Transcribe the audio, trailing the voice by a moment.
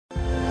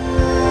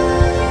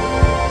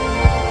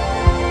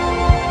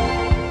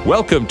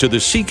Welcome to the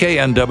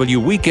CKNW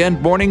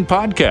Weekend Morning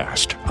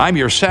Podcast. I'm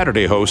your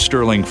Saturday host,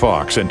 Sterling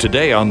Fox, and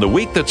today on the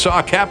week that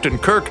saw Captain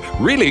Kirk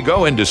really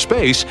go into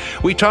space,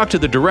 we talk to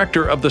the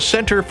director of the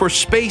Center for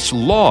Space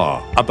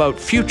Law about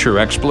future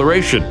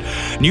exploration.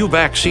 New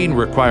vaccine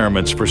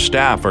requirements for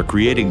staff are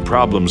creating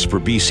problems for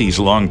BC's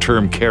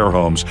long-term care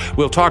homes.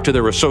 We'll talk to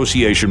their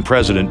association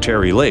president,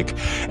 Terry Lake,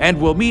 and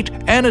we'll meet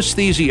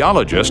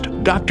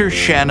anesthesiologist Dr.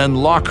 Shannon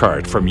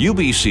Lockhart from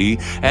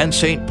UBC and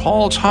St.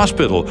 Paul's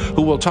Hospital,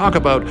 who will talk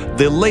about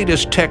the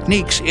latest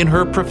techniques in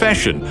her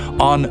profession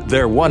on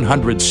their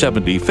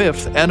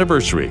 175th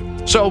anniversary.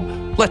 So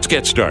let's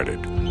get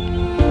started.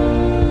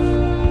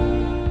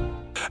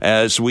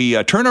 As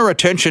we turn our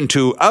attention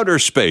to outer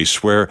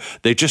space, where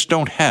they just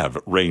don't have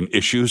rain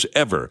issues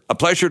ever. A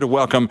pleasure to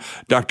welcome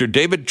Dr.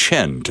 David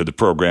Chen to the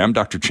program.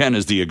 Dr. Chen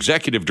is the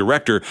executive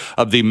director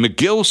of the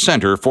McGill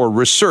Center for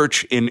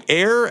Research in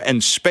Air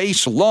and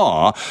Space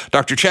Law.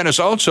 Dr. Chen is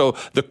also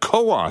the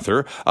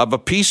co-author of a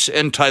piece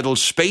entitled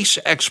Space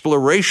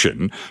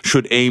Exploration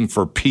Should Aim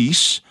for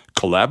Peace,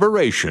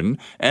 Collaboration,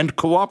 and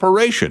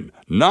Cooperation,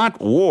 not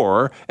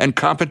war and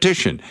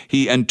competition.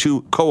 He and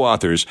two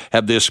co-authors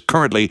have this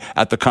currently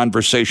at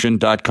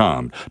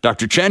theconversation.com.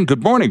 Dr. Chen,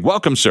 good morning.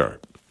 Welcome, sir.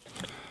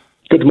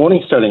 Good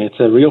morning, Sterling. It's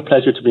a real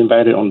pleasure to be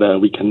invited on the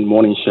Weekend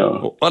Morning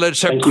Show. Well,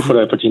 Thank you for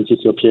the opportunity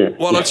to appear.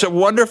 Well, it's a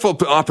wonderful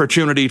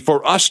opportunity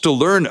for us to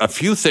learn a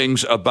few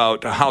things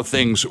about how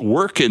things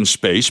work in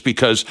space,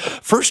 because,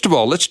 first of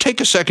all, let's take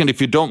a second, if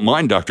you don't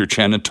mind, Dr.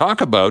 Chen, and talk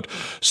about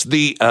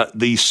the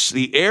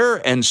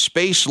Air and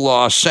Space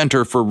Law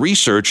Center for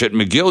Research at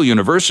McGill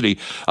University.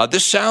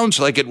 This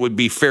sounds like it would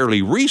be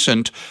fairly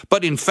recent,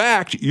 but in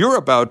fact,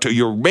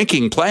 you're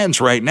making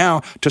plans right now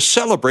to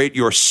celebrate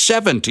your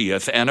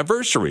 70th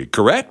anniversary,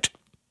 correct?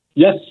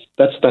 Yes,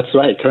 that's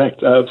right, correct.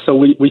 So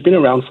we've been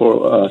around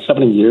for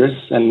 70 years,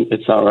 and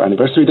it's our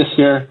anniversary this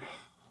year.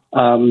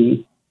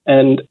 And,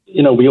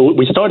 you know,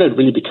 we started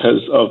really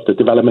because of the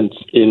developments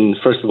in,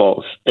 first of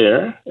all,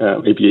 air,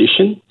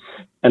 aviation,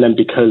 and then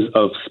because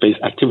of space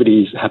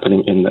activities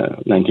happening in the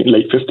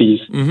late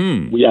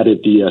 50s, we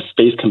added the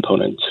space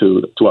component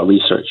to our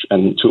research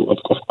and, of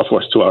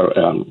course, to our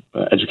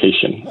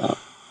education.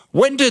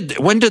 When did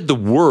the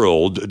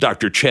world,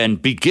 Dr. Chen,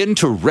 begin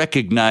to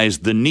recognize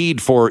the need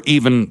for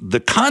even the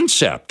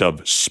concept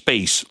of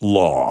space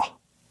law?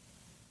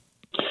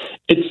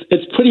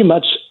 It's pretty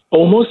much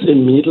almost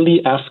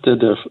immediately after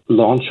the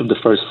launch of the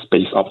first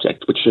space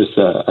object, which is,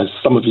 as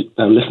some of you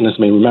listeners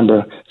may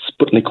remember,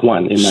 Sputnik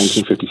 1 in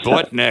 1957.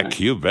 Sputnik,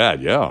 you bet,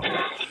 yeah.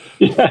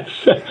 Yes.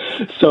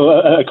 So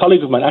a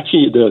colleague of mine,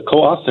 actually the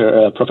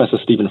co-author, Professor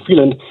Stephen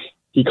Freeland,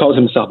 he calls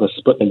himself a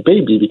Sputnik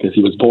baby because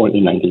he was born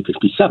in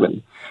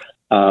 1957.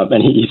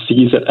 And he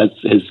sees it as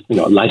his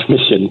life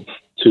mission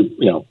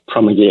to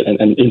promulgate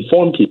and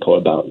inform people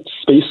about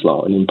space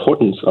law and the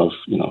importance of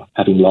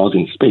having laws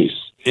in space.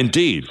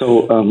 Indeed.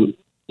 So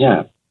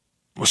yeah.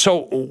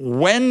 So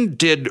when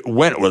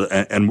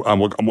and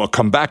we'll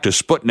come back to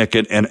Sputnik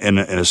in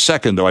a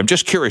second, though. I'm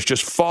just curious,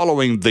 just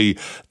following the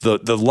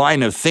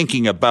line of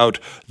thinking about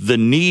the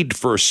need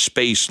for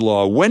space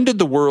law. When did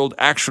the world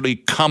actually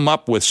come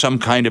up with some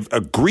kind of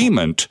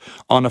agreement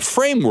on a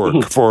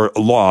framework for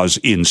laws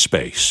in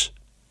space?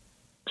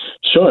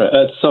 Sure.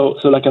 So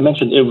like I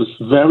mentioned, it was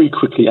very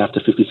quickly after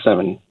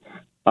 57.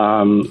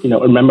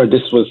 Remember,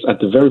 this was at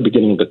the very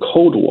beginning of the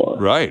Cold War.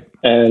 Right.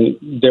 And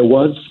there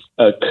was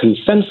a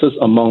consensus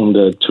among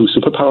the two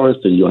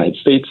superpowers, the United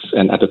States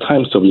and at the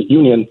time Soviet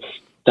Union,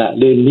 that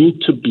there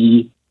need to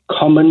be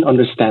common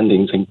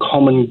understandings and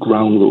common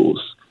ground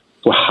rules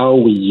for how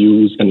we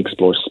use and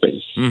explore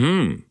space.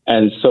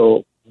 And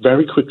so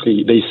very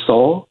quickly they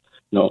saw,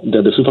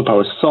 the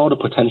superpowers saw the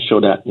potential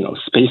that,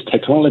 space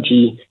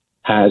technology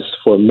has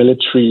for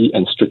military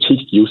and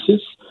strategic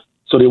uses.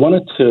 So they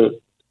wanted to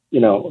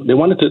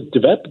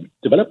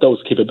develop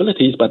those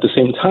capabilities, but at the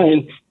same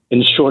time,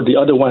 ensure the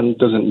other one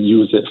doesn't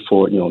use it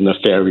for,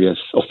 nefarious,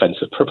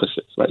 offensive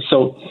purposes, right?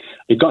 So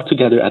it got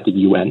together at the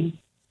UN,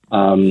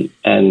 and,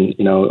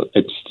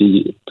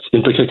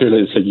 in particular,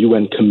 it's a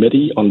UN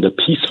Committee on the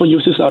Peaceful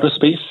Uses of Outer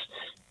Space.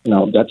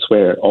 That's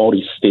where all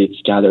these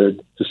states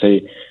gathered to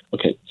say,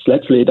 okay, so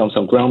let's lay down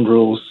some ground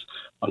rules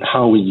on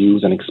how we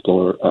use and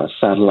explore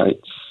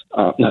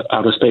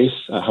outer space,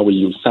 how we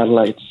use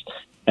satellites,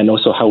 and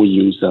also how we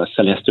use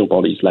celestial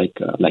bodies like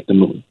the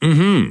moon.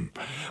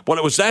 Well,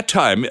 it was that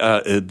time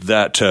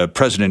that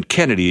President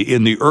Kennedy,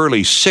 in the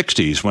early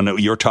 60s, when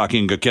you're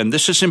talking again,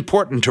 this is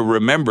important to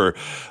remember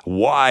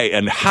why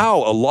and how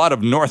a lot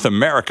of North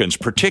Americans,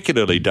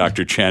 particularly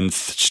Dr. Chen,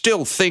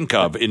 still think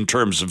of in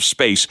terms of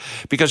space,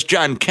 because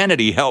John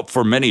Kennedy helped,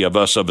 for many of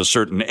us of a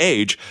certain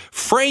age,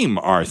 frame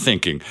our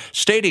thinking,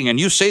 stating, and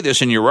you say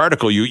this in your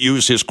article, you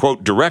use his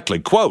quote directly,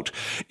 quote,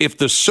 "If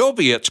the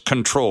Soviets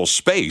control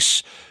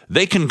space,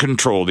 they can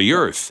control the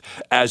earth.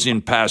 As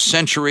in past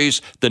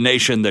centuries, the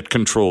nation that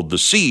controlled the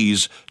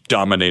seas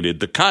dominated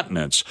the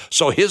continents.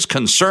 So his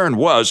concern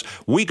was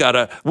we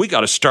gotta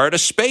start a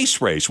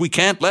space race. We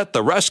can't let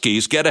the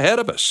Ruskies get ahead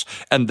of us.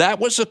 And that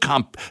was a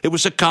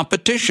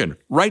competition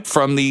right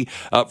from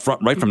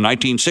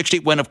 1960,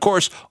 when, of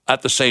course,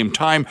 at the same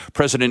time,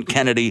 President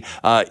Kennedy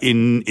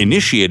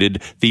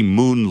initiated the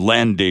moon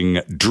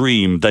landing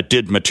dream that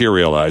did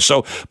materialize.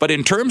 So, but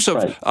in terms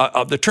of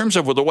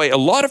the way a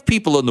lot of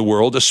people in the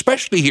world,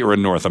 especially here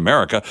in North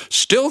America,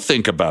 still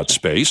think about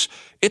space,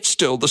 it's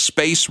still the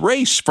space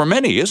race for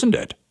many, isn't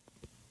it?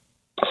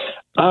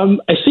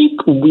 I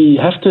think we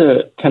have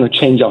to kind of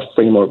change our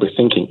framework of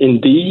thinking.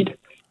 Indeed,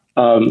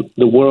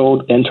 the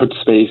world entered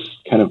space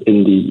kind of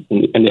in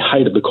the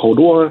height of the Cold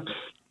War,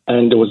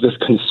 and there was this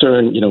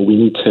concern, we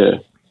need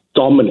to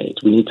dominate,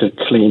 we need to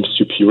claim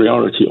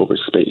superiority over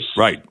space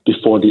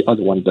before the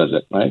other one does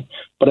it, right?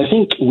 But I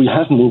think we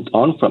have moved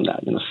on from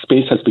that.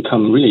 Space has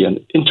become really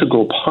an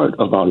integral part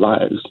of our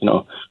lives.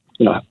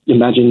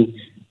 Imagine,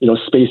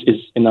 space is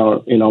in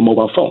our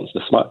mobile phones,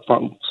 the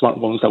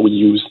smartphones that we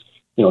use,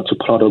 to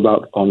plot a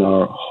route on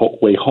our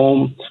way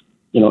home.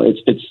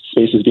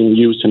 Space is being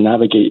used to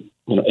navigate,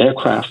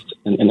 aircraft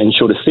and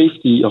ensure the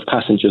safety of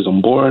passengers on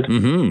board.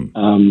 Mm-hmm.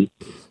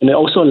 And it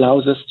also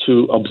allows us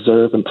to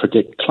observe and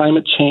predict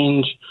climate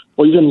change,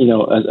 or even,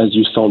 as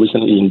you saw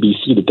recently in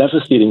BC, the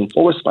devastating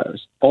forest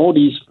fires. All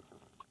these,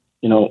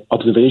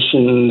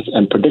 observations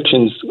and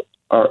predictions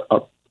are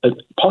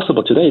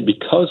possible today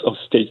because of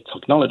space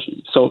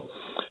technology. So,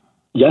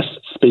 yes,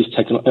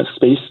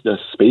 the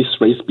space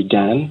race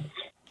began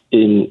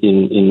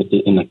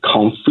in a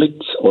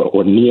conflict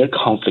or near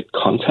conflict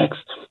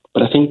context,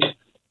 but I think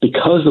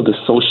because of the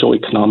social,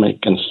 economic,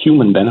 and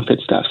human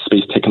benefits that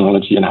space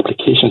technology and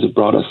applications have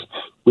brought us,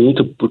 we need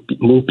to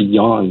move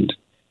beyond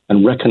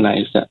and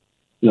recognize that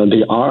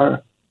they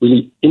are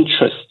really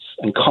interests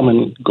and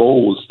common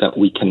goals that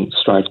we can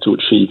strive to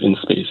achieve in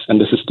space.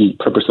 And this is the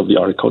purpose of the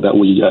article that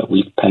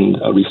we've penned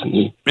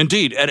recently.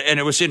 Indeed. And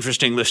it was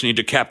interesting listening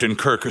to Captain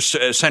Kirk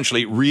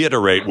essentially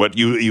reiterate what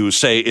you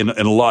say in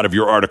a lot of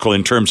your article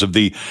in terms of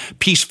the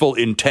peaceful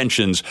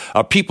intentions,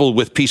 people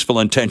with peaceful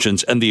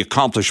intentions and the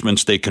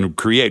accomplishments they can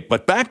create.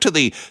 But back to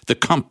the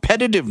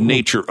competitive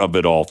nature of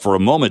it all for a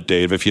moment,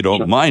 Dave, if you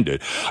don't mind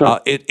it.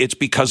 Sure. It's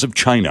because of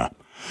China.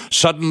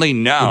 Suddenly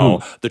now,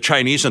 the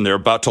Chinese, and they're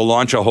about to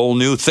launch a whole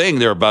new thing.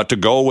 They're about to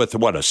go with, a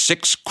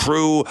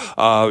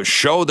 6-crew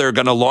show they're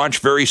going to launch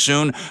very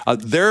soon.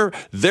 Their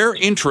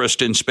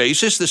interest in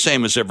space is the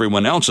same as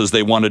everyone else's.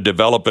 They want to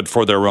develop it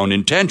for their own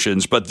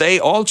intentions, but they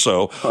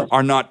also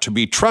are not to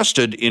be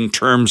trusted in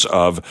terms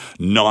of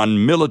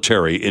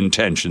non-military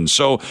intentions.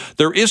 So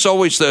there is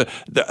always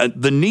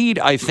the need,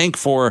 I think,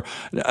 for,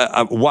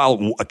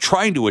 while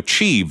trying to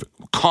achieve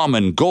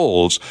common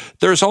goals,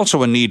 there's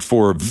also a need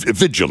for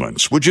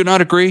vigilance. Would you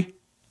not agree?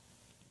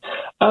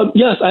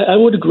 Yes, I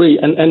would agree.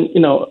 And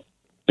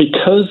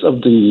because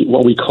of the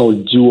what we call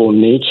dual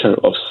nature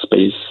of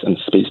space and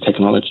space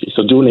technology.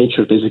 So dual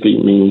nature basically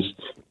means,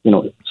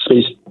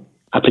 space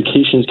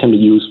applications can be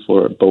used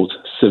for both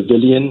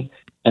civilian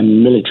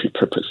and military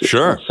purposes.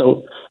 Sure.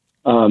 So,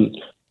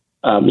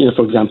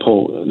 for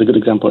example, the good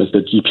example is the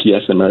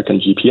GPS, American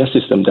GPS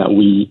system that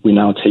we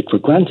now take for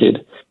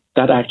granted.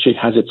 That actually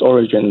has its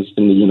origins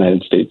in the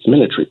United States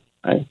military,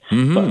 right?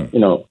 Mm-hmm.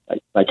 But,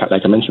 like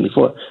I mentioned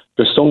before,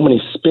 there's so many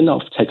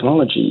spin-off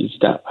technologies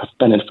that have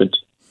benefited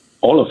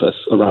all of us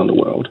around the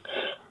world.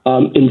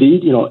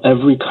 Indeed,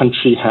 every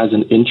country has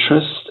an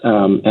interest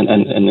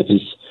and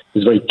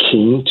is very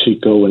keen to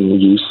go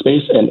and use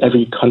space, and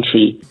every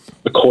country,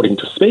 according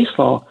to space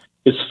law,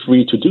 is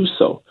free to do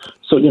so.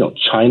 So,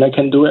 China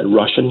can do it,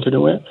 Russia can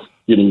do it,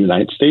 the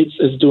United States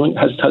has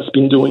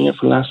been doing it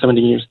for the last 70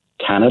 years.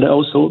 Canada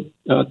also,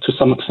 to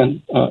some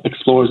extent,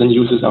 explores and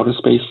uses outer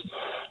space.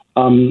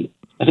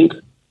 I think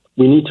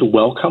we need to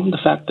welcome the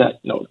fact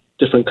that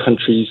different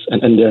countries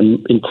and there are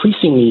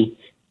increasingly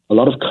a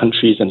lot of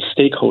countries and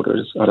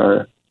stakeholders that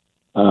are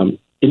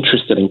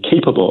interested and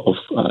capable of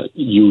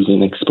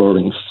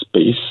exploring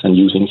space and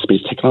using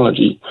space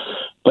technology.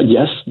 But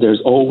yes, there's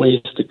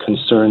always the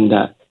concern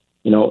that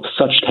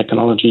such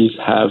technologies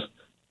have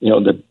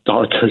the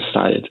darker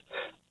side,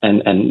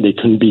 and they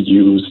can be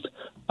used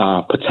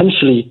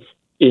potentially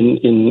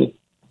in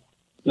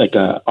like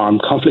a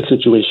armed conflict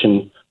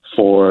situation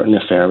for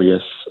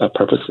nefarious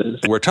purposes.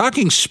 We're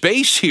talking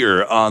space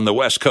here on the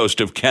west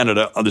coast of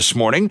Canada this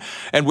morning,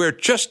 and we're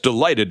just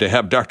delighted to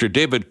have Dr.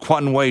 David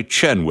Kwan-Wei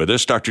Chen with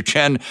us. Dr.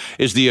 Chen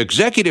is the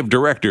Executive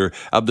Director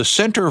of the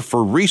Center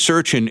for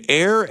Research in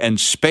Air and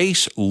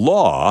Space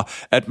Law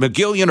at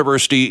McGill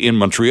University in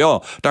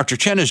Montreal. Dr.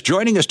 Chen is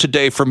joining us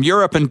today from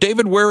Europe. And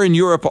David, where in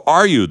Europe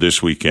are you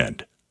this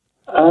weekend?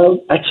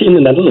 Actually, in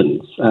the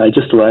Netherlands. I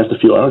just arrived a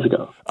few hours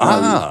ago.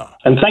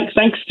 And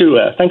thanks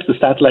to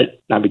satellite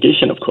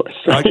navigation, of course,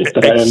 that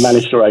I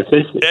managed to arrive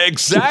safely.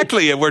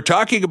 Exactly, and we're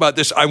talking about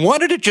this. I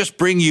wanted to just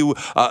bring you,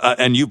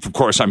 and you've, of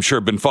course, I'm sure,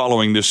 been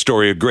following this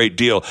story a great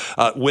deal,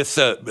 with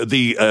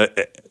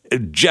the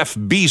Jeff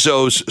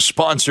Bezos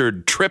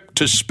sponsored trip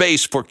to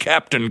space for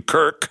Captain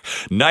Kirk,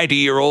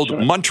 90-year-old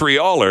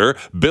Montrealer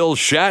Bill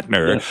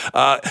Shatner.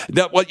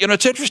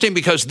 It's interesting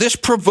because this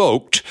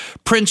provoked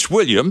Prince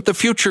William, the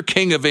future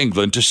King of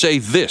England, to say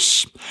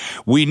this: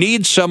 "We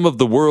need some of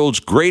the world's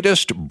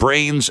greatest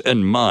brains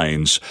and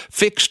minds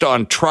fixed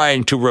on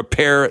trying to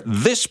repair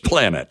this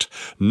planet,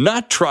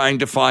 not trying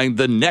to find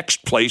the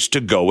next place to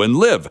go and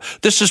live."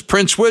 This is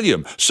Prince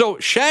William. So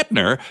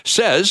Shatner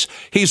says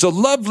he's a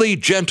lovely,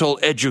 gentle,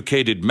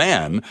 educated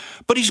man,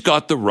 but he's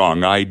got the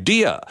wrong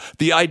idea.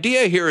 The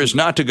idea here is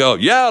not to go,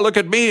 yeah, look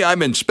at me,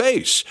 I'm in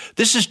space.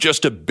 This is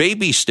just a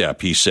baby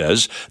step, he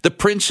says. The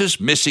prince is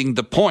missing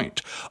the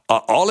point.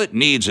 All it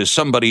needs is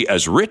somebody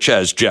as rich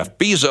as Jeff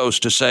Bezos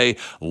to say,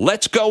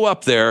 let's go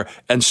up there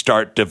and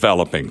start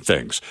developing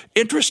things.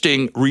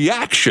 Interesting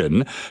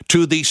reaction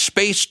to the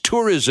space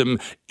tourism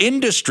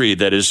industry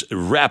that is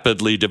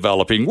rapidly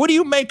developing. What do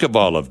you make of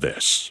all of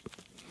this?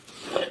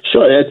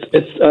 Sure,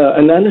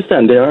 and I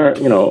understand there are,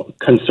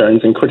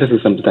 concerns and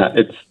criticisms that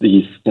it's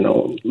these,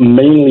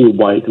 mainly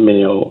white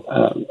male,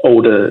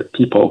 older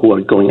people who are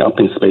going up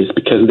in space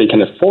because they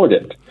can afford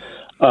it.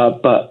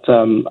 But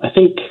I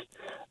think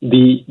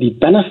the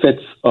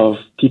benefits of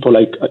people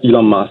like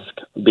Elon Musk,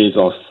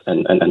 Bezos,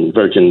 and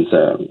Virgin's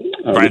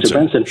Richard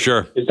Branson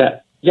is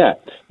that,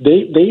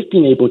 they've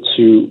been able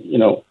to,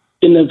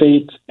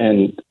 innovate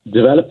and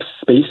develop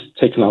space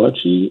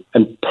technology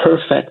and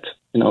perfect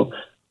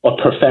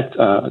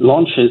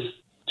launches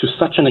to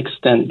such an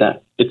extent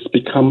that it's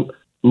become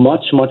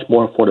much, much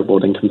more affordable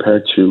than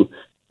compared to,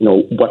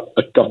 what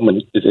a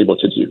government is able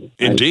to do.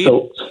 Indeed.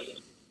 So,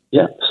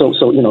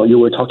 you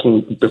were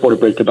talking before the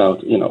break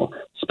about,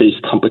 space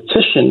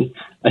competition.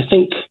 I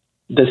think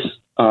this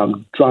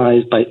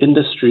drive by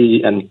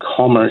industry and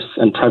commerce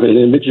and private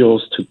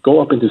individuals to go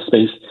up into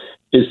space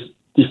is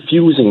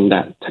diffusing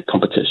that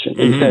competition.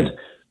 Mm-hmm. Instead,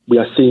 we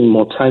are seeing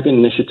more private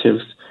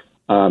initiatives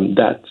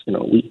that,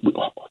 we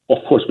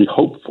of course, we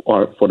hope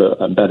for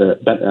the better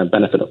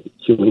benefit of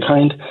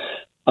humankind.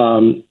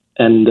 We're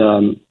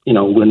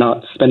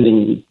not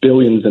spending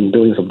billions and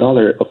billions of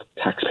dollars of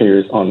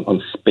taxpayers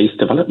on space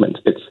development.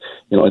 It's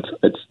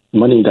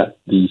money that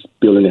these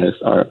billionaires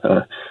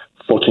are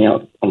forking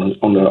out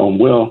on their own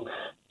will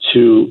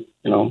to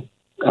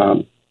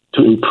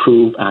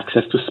improve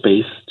access to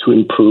space, to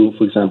improve,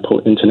 for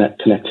example, internet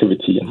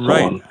connectivity and so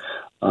on.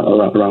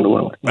 Around the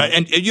world.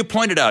 And you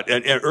pointed out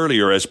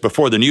earlier, as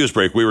before the news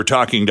break, we were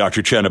talking,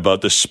 Dr. Chen, about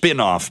the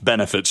spin-off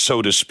benefits,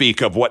 so to speak,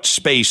 of what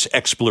space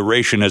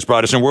exploration has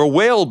brought us. And we're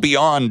well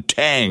beyond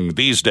Tang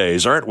these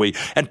days, aren't we?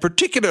 And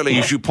particularly,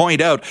 as you point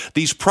out,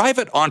 these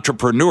private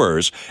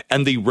entrepreneurs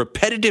and the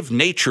repetitive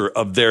nature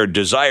of their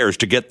desires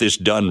to get this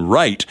done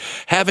right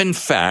have, in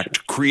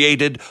fact,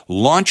 created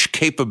launch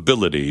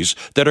capabilities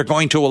that are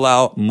going to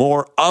allow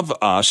more of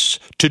us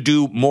to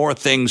do more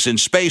things in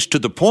space, to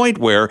the point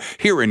where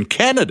here in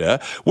Canada,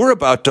 we're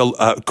about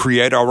to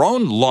create our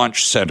own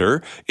launch center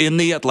in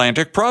the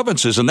Atlantic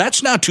provinces, and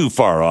that's not too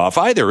far off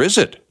either, is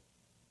it?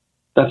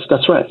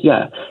 That's right,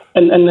 yeah.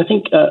 And I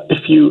think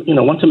if you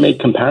want to make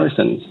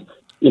comparisons,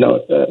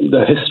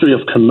 the history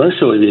of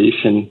commercial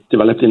aviation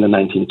developed in the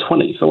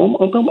 1920s, so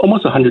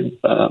almost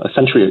a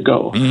century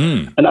ago.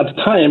 Mm-hmm. And at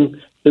the time,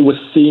 it was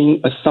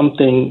seen as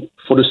something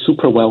for the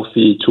super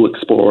wealthy to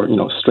explore,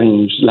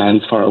 strange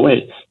lands far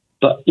away.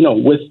 But,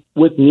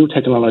 with new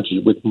technology,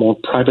 with more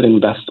private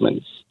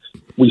investments,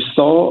 we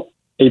saw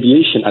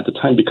aviation at the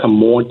time become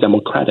more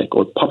democratic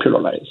or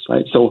popularized,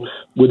 right? So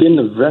within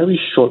a very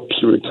short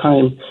period of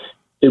time,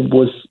 it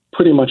was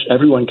pretty much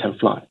everyone can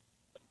fly.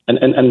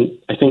 And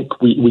I think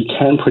we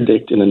can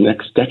predict in the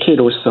next decade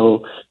or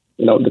so,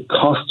 the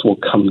costs will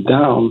come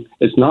down.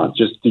 It's not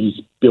just these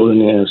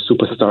billionaire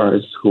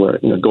superstars who are,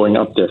 going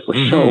up there for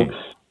show.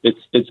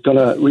 It's going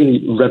to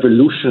really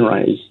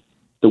revolutionize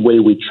the way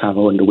we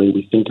travel and the way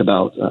we think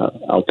about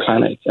our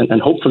planet.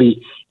 And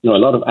hopefully, a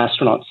lot of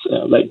astronauts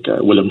like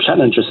William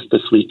Shatner just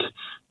this week,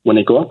 when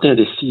they go up there,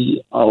 they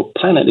see our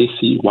planet, they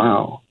see,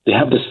 wow, they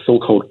have this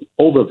so-called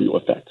overview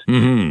effect.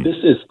 Mm-hmm. This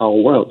is our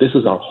world. This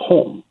is our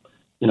home.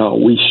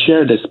 We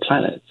share this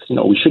planet.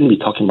 We shouldn't be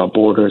talking about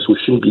borders. We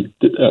shouldn't be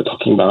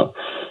talking about,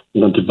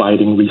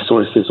 dividing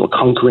resources or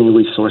conquering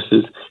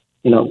resources.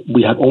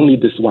 We have only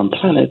this one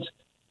planet,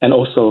 and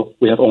also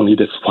we have only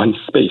this one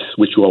space,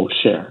 which we all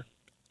share.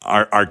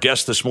 Our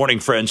guest this morning,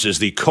 friends, is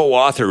the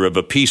co-author of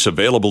a piece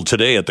available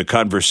today at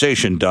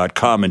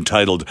theconversation.com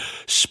entitled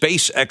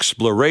 "Space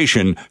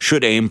Exploration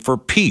Should Aim for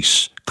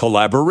Peace,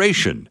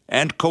 Collaboration,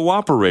 and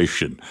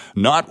Cooperation,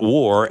 Not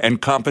War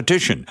and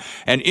Competition."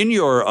 And in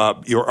your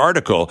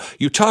article,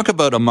 you talk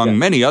about, among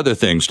many other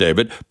things,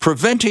 David,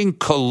 preventing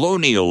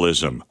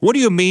colonialism. What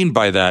do you mean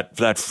by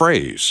that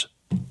phrase?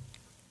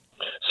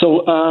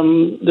 So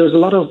there's a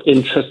lot of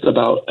interest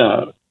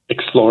about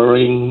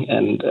exploring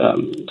and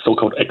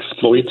so-called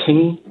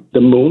exploiting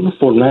the moon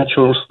for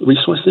natural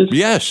resources.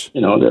 Yes.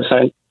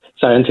 The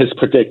scientists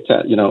predict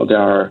that, there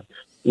are,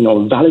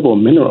 valuable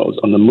minerals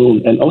on the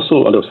moon and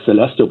also other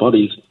celestial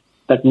bodies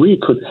that really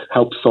could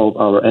help solve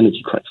our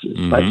energy crisis,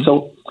 right?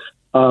 So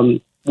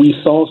we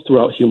saw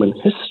throughout human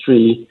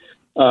history,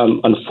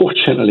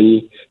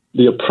 unfortunately,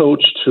 the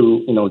approach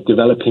to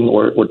developing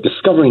or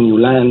discovering new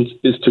land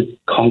is to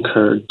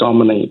conquer,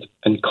 dominate,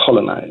 and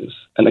colonize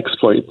and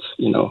exploit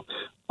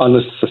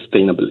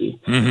unsustainably.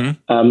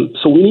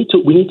 So we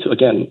need to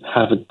again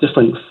have a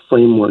different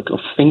framework of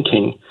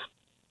thinking.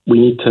 We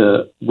need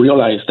to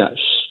realize that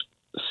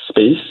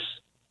space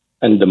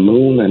and the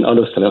moon and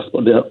other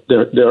celestial,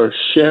 there are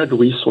shared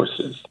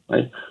resources,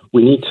 right?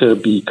 We need to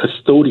be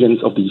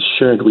custodians of these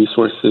shared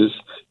resources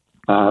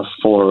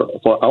for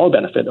our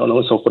benefit and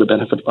also for the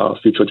benefit of our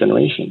future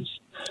generations.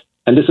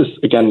 And this is,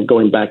 again,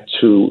 going back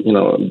to,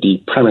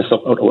 the premise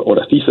of or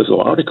the thesis of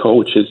our article,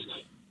 which is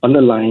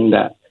underlying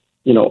that,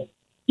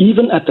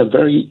 even at the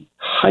very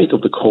height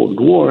of the Cold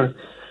War,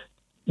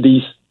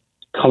 these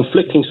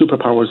conflicting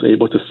superpowers were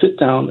able to sit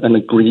down and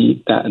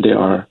agree that there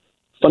are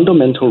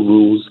fundamental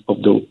rules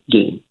of the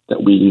game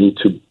that we need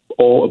to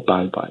all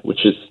abide by,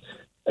 which is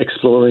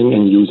exploring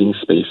and using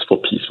space for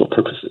peaceful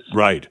purposes.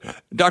 Right.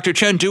 Dr.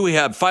 Chen, do we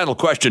have final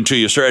question to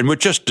you, sir? And we're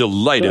just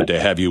delighted to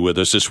have you with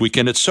us this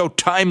weekend. It's so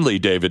timely,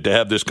 David, to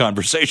have this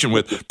conversation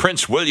with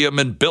Prince William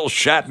and Bill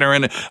Shatner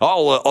and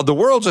all the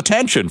world's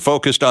attention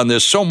focused on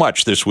this so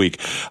much this week.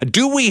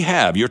 Do we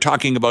have, you're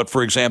talking about,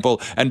 for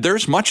example, and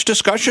there's much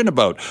discussion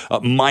about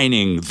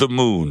mining the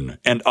moon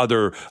and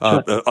other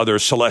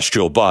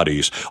celestial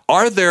bodies.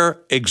 Are there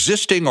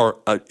existing or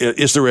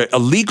is there a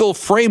legal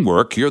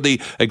framework? You're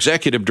the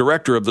executive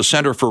director of the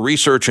Center for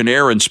Research in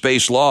Air and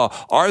Space Law.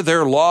 Are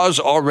there laws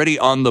already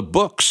on the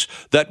books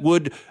that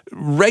would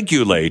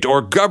regulate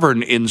or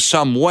govern in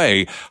some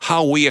way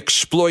how we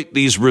exploit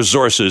these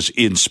resources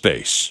in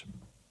space?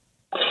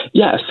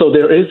 Yeah, so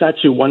there is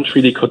actually one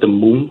treaty called the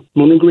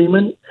Moon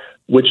Agreement,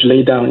 which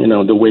laid down,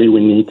 the way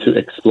we need to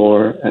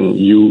explore and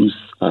use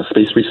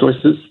space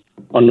resources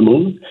on the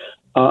moon.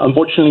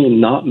 Unfortunately,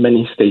 not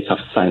many states have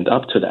signed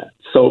up to that.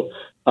 So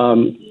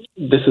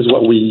this is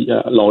what we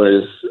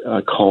lawyers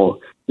call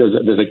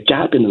there's a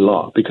gap in the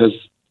law because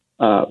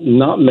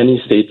not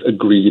many states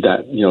agree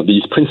that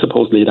these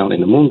principles laid down in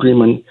the Moon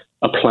Agreement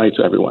apply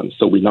to everyone.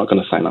 So we're not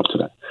going to sign up to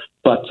that.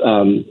 But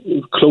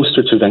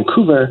closer to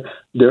Vancouver,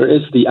 there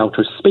is the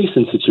Outer Space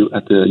Institute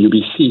at the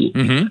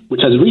UBC,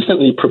 which has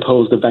recently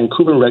proposed the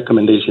Vancouver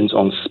recommendations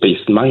on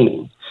space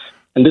mining.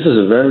 And this is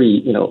a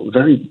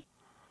very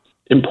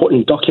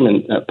important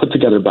document put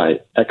together by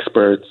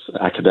experts,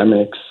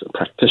 academics,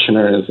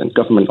 practitioners, and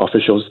government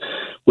officials,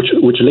 which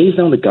lays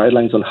down the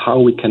guidelines on how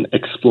we can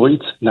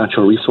exploit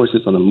natural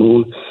resources on the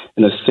moon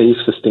in a safe,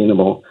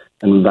 sustainable,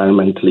 and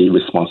environmentally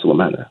responsible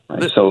manner.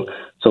 Right? So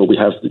we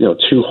have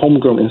two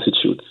homegrown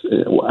institutes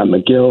at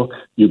McGill,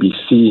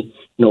 UBC,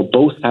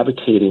 both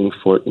advocating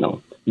for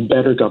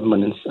better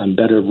governance and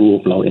better rule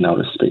of law in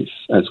outer space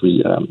as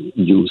we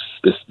use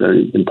this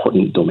very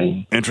important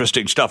domain.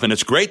 Interesting stuff, and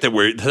it's great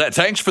that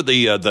thanks for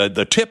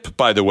the tip,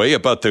 by the way,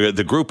 about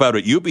the group out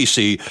at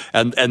UBC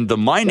and the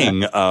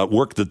mining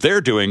work that they're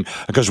doing,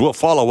 because we'll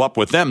follow up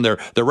with them. They're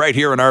right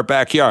here in our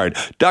backyard.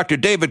 Dr.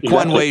 David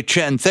Kwan-Wei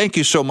Chen, thank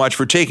you so much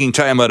for taking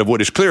time out of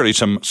what is clearly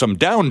some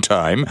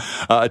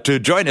downtime to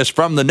join us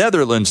from the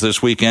Netherlands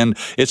this weekend.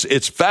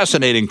 It's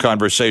fascinating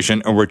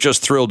conversation, and we're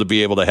just thrilled to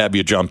be able to have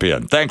you jump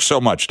in. Thanks so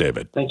much,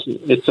 David. Thank you.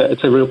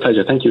 It's a real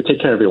pleasure. Thank you.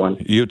 Take care, everyone.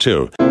 You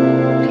too.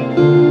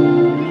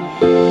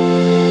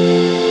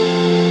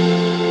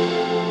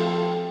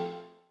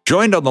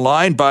 Joined on the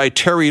line by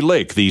Terry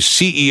Lake, the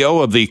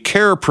CEO of the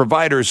Care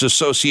Providers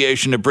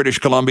Association of British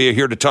Columbia,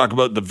 here to talk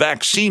about the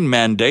vaccine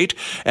mandate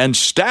and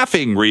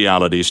staffing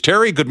realities.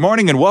 Terry, good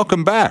morning and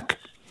welcome back.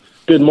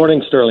 Good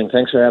morning, Sterling.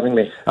 Thanks for having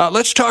me.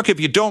 Let's talk, if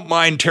you don't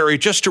mind, Terry,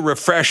 just to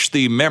refresh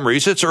the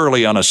memories. It's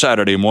early on a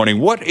Saturday morning.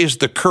 What is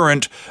the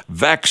current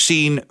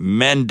vaccine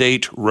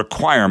mandate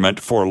requirement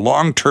for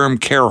long-term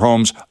care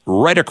homes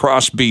right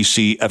across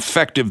BC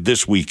effective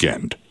this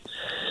weekend?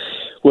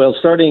 Well,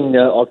 starting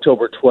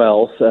October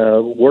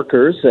 12th,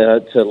 workers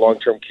at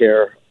long-term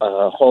care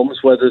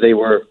homes, whether they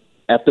were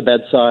at the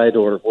bedside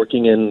or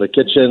working in the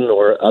kitchen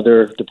or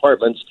other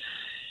departments,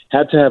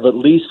 had to have at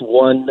least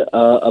one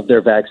of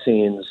their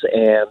vaccines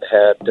and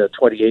had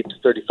 28 to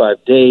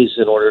 35 days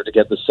in order to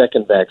get the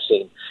second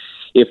vaccine.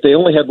 If they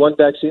only had one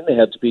vaccine, they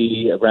had to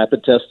be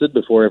rapid tested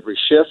before every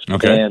shift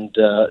and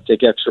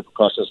take extra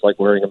precautions like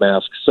wearing a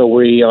mask. So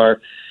we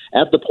are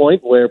at the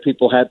point where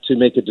people had to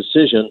make a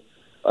decision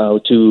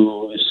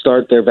to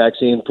start their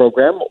vaccine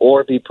program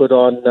or be put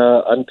on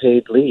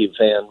unpaid leave.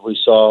 And we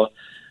saw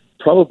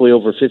probably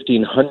over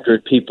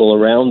 1,500 people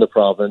around the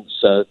province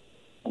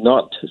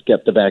not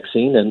get the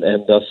vaccine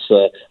and thus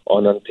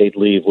on unpaid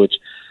leave, which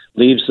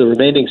leaves the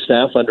remaining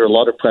staff under a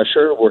lot of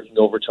pressure, working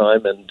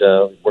overtime and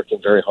working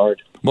very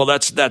hard. Well,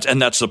 that's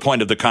the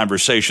point of the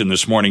conversation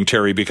this morning,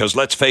 Terry, because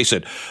let's face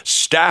it,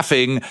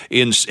 staffing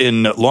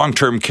in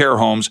long-term care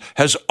homes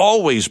has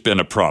always been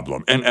a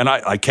problem. And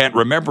I can't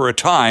remember a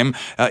time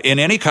in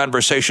any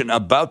conversation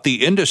about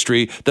the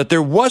industry that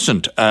there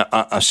wasn't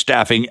a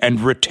staffing and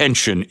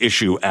retention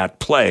issue at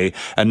play.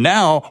 And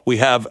now we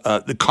have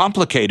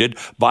complicated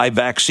by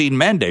vaccine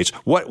mandates.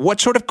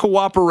 What sort of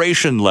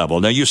cooperation level?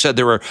 Now, you said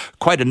there were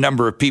quite a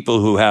number of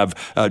people who have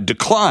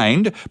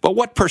declined, but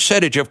what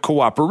percentage of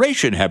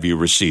cooperation have you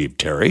received,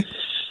 Terry?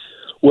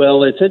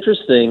 Well, it's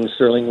interesting,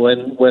 Sterling.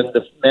 When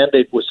the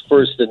mandate was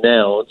first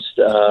announced,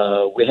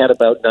 we had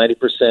about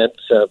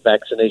 90%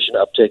 vaccination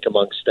uptake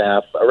among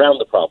staff around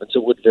the province.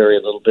 It would vary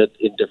a little bit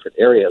in different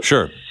areas.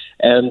 Sure.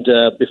 And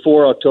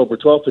before October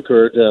 12th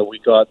occurred, we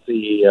got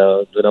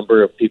the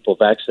number of people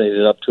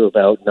vaccinated up to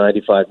about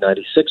 95,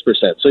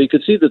 96%. So you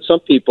could see that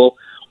some people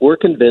were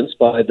convinced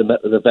by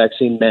the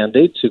vaccine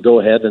mandate to go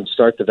ahead and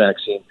start the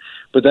vaccine.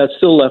 But that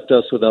still left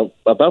us with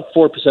about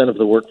 4% of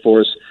the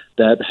workforce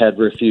that had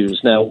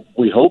refused. Now,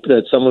 we hope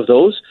that some of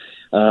those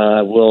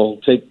will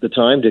take the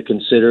time to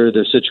consider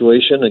their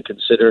situation and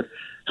consider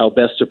how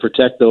best to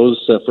protect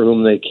those for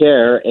whom they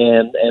care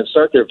and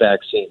start their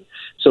vaccine.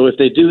 So if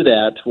they do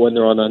that when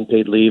they're on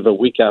unpaid leave a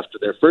week after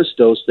their first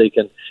dose, they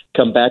can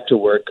come back to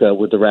work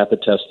with the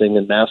rapid testing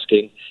and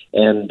masking.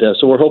 And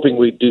so we're hoping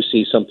we do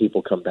see some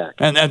people come back.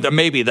 And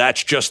maybe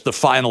that's just the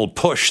final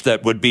push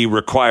that would be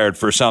required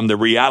for some, the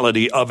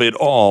reality of it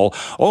all.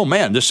 Oh,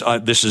 man, this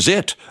is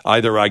it.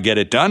 Either I get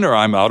it done or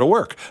I'm out of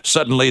work.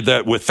 Suddenly,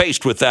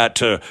 faced with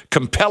that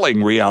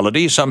compelling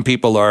reality, some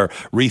people are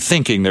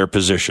rethinking their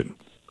position.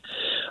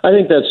 I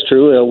think that's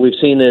true. We've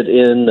seen it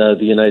in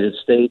the United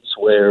States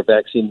where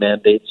vaccine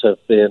mandates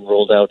have been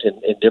rolled out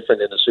in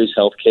different industries,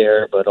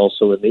 healthcare, but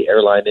also in the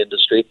airline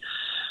industry.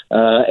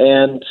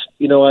 And,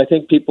 I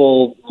think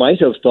people might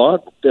have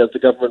thought that the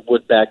government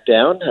would back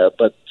down,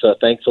 but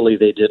thankfully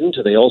they didn't.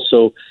 They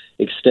also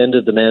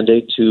extended the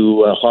mandate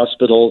to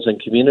hospitals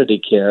and community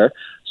care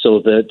so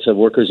that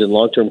workers in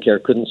long-term care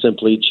couldn't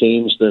simply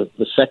change the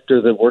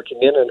sector they're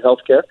working in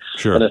healthcare.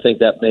 Sure. And I think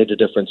that made a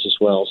difference as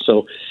well.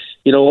 So,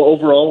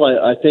 overall,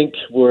 I think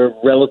we're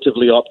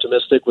relatively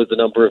optimistic with the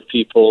number of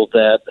people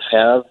that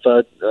have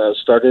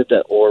started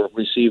or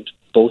received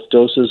both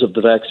doses of the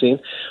vaccine.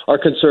 Our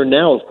concern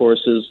now, of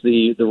course, is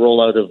the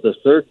rollout of the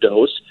third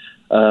dose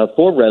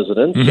for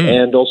residents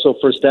and also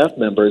for staff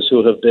members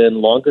who have been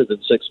longer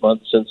than 6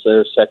 months since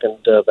their second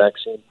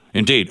vaccine.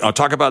 Indeed. I'll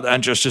talk about that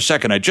in just a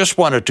second. I just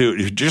wanted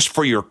to, just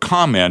for your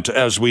comment,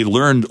 as we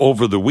learned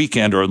over the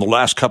weekend or in the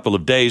last couple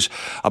of days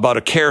about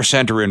a care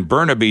center in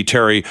Burnaby,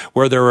 Terry,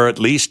 where there are at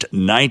least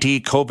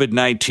 90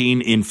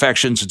 COVID-19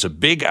 infections. It's a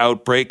big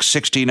outbreak.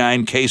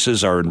 69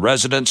 cases are in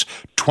residents,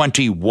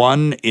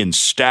 21 in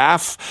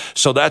staff.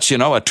 So that's, a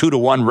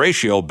 2-to-1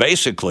 ratio,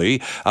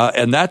 basically.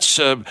 And that's,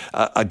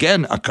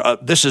 again,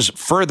 this is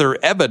further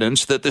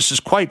evidence that this is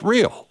quite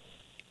real.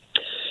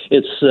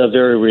 It's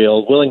very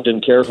real.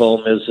 Willingdon Care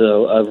Home is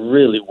a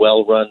really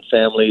well-run,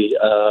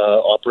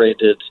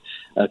 family-operated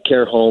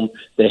care home.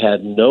 They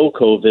had no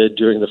COVID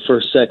during the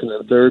first, second,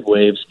 and third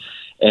waves.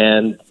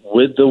 And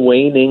with the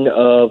waning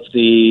of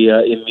the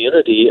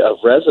immunity of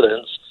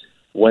residents,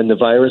 when the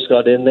virus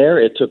got in there,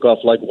 it took off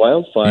like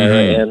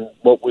wildfire. And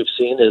what we've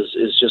seen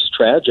is just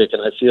tragic.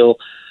 And I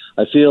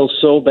feel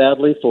so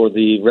badly for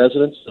the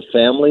residents, the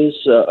families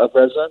of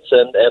residents,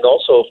 and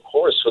also, of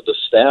course, for the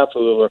staff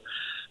who are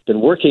been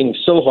working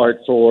so hard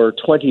for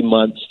 20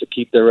 months to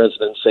keep their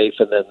residents safe,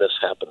 and then this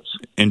happens.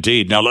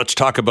 Indeed. Now let's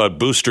talk about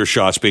booster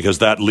shots, because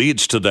that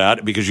leads to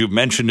that, because you've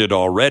mentioned it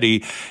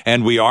already,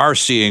 and we are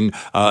seeing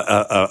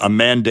a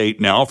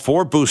mandate now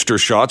for booster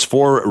shots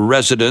for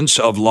residents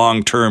of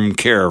long-term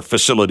care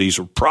facilities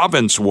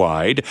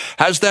province-wide.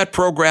 Has that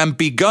program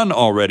begun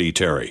already,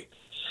 Terry?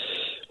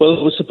 Well,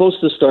 it was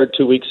supposed to start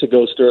 2 weeks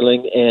ago,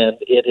 Sterling, and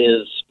it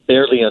is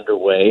barely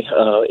underway.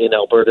 In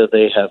Alberta,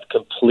 they have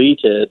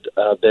completed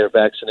their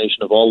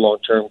vaccination of all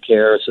long-term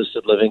care,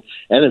 assisted living,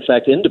 and, in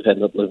fact,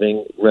 independent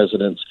living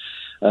residents.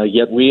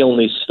 Yet we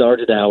only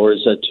started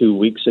ours 2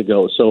 weeks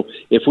ago. So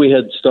if we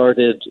had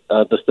started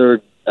the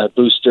third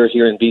booster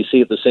here in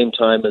BC at the same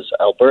time as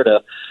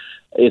Alberta,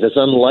 it is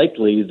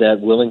unlikely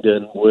that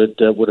Willingdon would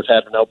have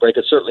had an outbreak.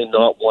 It's certainly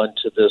not one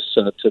to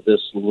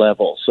this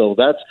level. So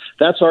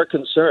that's our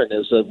concern.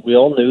 Is that we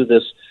all knew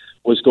this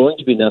was going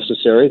to be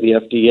necessary. The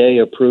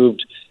FDA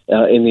approved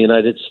in the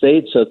United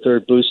States a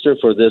third booster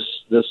for this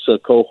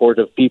cohort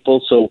of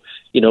people. So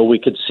we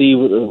could see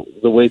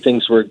the way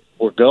things were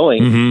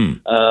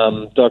going.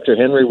 Dr.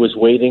 Henry was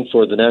waiting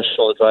for the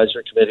National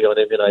Advisory Committee on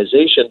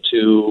Immunization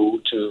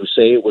to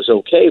say it was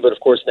okay, but of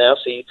course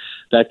NACI,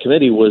 that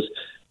committee, was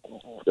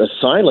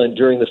silent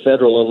during the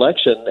federal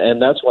election,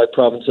 and that's why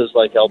provinces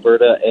like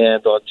Alberta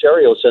and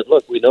Ontario said,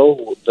 look, we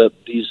know that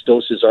these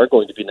doses are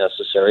going to be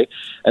necessary,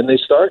 and they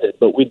started,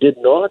 but we did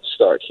not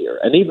start here.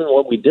 And even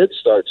when we did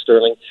start,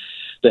 Sterling,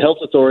 the health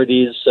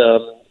authorities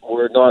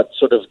were not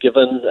sort of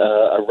given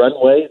a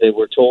runway. They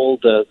were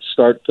told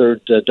start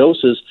third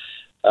doses,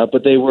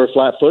 but they were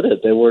flat-footed.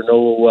 There were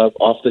no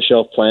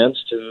off-the-shelf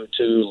plans to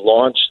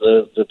launch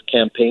the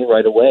campaign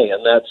right away,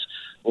 and that's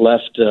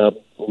left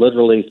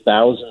literally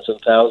thousands and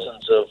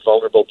thousands of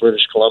vulnerable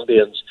British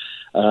Columbians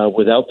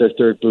without their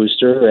third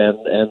booster,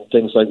 and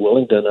things like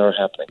Willingdon are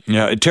happening.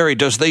 Yeah, Terry,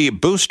 does the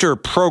booster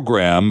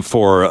program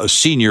for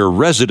senior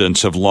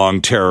residents of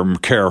long-term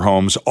care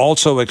homes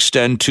also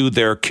extend to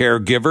their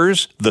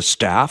caregivers, the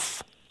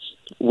staff?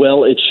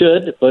 Well, it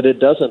should, but it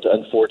doesn't,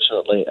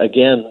 unfortunately.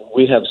 Again,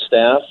 we have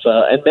staff,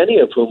 and many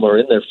of whom are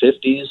in their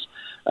 50s,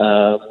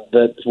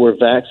 that were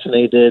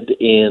vaccinated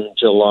in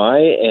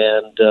January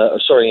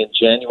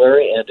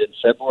and in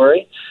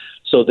February.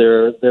 So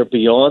they're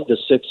beyond the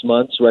 6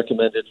 months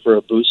recommended for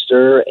a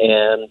booster,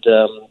 and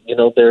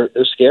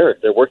they're scared.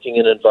 They're working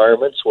in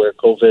environments where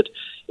COVID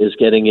is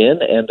getting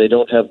in, and they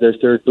don't have their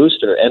third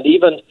booster. And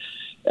even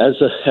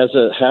as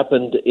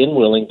happened in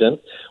Willingdon,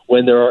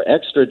 when there are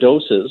extra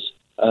doses,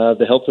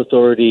 the health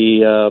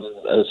authority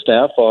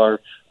staff are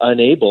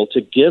unable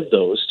to give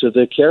those to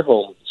the care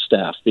home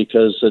staff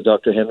because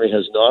Dr. Henry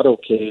has not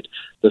okayed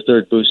the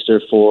third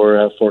booster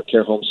for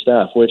care home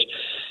staff, which,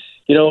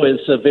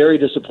 it's very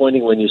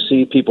disappointing when you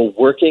see people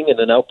working in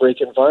an outbreak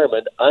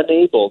environment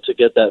unable to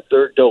get that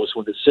third dose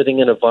when it's sitting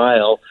in a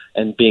vial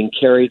and being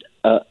carried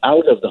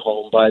out of the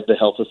home by the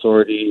health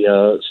authority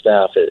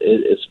staff.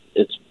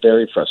 It's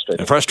very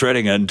frustrating.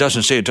 Frustrating, and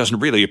it doesn't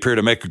really appear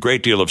to make a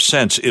great deal of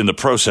sense in the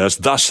process,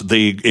 thus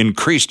the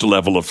increased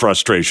level of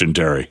frustration,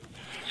 Terry.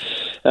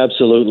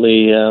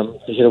 Absolutely.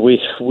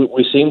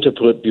 We seem to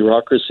put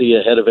bureaucracy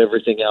ahead of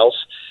everything else.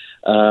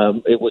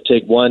 It would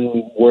take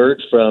one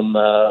word from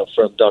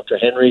Dr.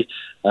 Henry,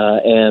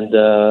 and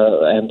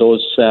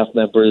those staff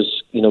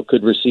members,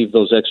 could receive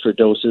those extra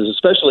doses,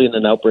 especially in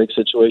an outbreak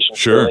situation.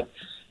 Sure.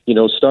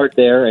 Start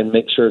there and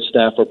make sure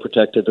staff are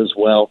protected as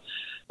well.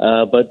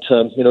 But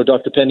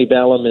Dr. Penny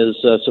Ballum is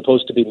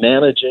supposed to be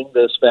managing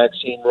this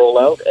vaccine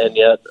rollout, and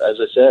yet, as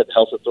I said,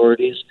 health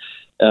authorities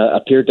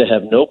appeared to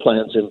have no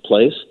plans in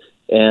place.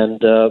 And,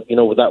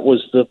 that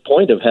was the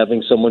point of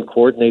having someone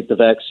coordinate the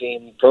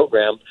vaccine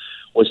program,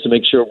 was to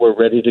make sure we're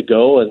ready to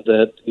go and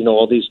that,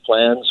 all these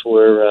plans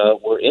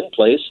were in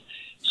place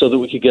so that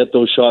we could get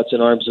those shots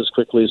in arms as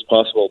quickly as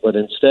possible. But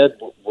instead,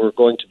 we're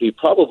going to be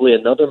probably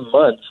another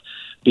month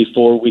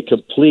before we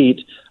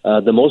complete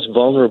the most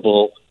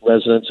vulnerable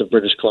residents of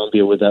British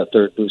Columbia with that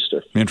third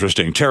booster.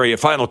 Interesting. Terry, a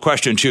final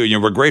question to you.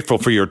 We're grateful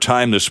for your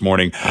time this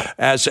morning.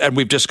 And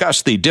we've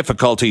discussed the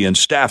difficulty in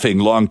staffing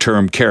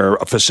long-term care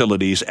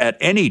facilities at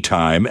any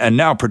time, and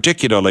now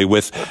particularly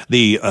with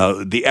the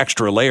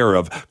extra layer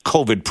of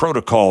COVID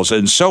protocols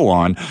and so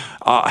on.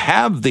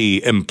 Have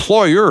the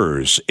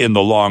employers in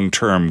the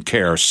long-term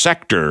care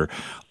sector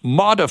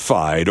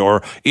modified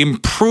or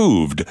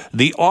improved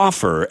the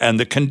offer and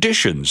the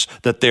conditions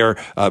that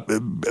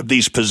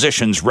these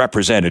positions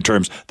represent in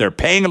terms they're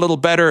paying a little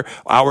better,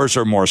 hours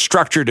are more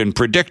structured and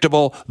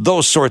predictable,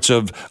 those sorts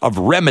of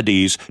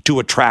remedies to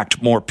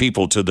attract more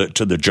people to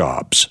the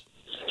jobs?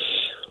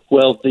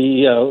 Well,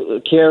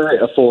 the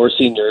care for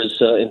seniors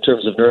in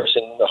terms of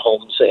nursing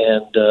homes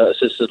and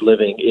assisted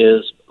living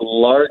is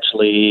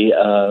largely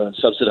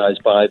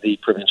subsidized by the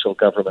provincial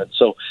government.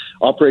 So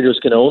operators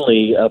can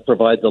only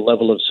provide the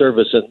level of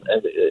service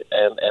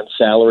and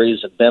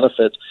salaries and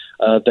benefits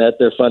that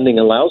their funding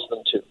allows them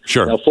to.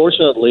 Sure. Now,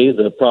 fortunately,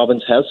 the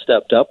province has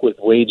stepped up with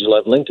wage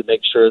leveling to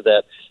make sure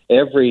that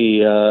every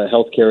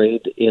healthcare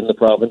aide in the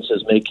province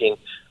is making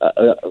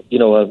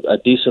a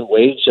decent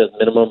wage, a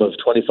minimum of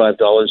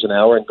 $25 an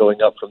hour, and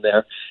going up from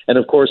there. And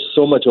of course,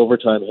 so much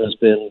overtime has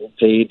been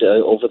paid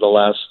over the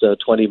last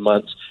 20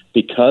 months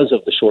because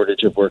of the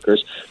shortage of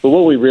workers. But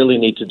what we really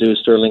need to do,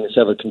 Sterling, is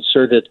have a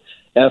concerted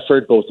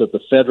effort, both at the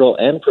federal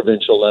and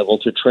provincial level,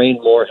 to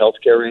train more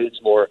healthcare aides,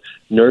 more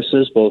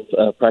nurses, both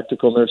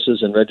practical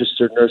nurses and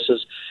registered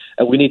nurses.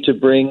 And we need to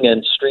bring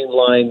and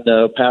streamline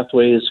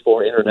pathways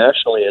for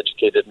internationally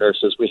educated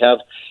nurses. We have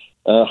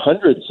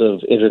hundreds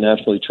of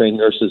internationally trained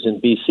nurses in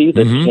BC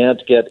that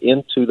can't get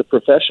into the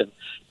profession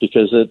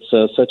because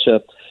it's such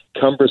a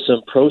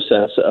cumbersome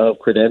process of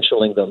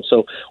credentialing them.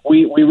 So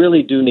we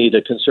really do need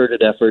a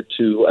concerted effort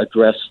to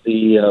address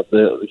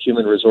the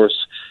human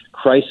resource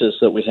crisis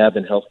that we have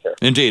in healthcare.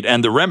 Indeed.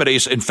 And the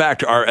remedies, in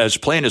fact, are as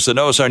plain as the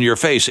nose on your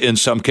face. In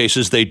some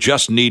cases, they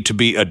just need to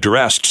be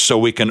addressed so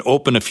we can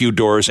open a few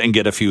doors and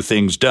get a few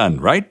things done,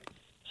 right?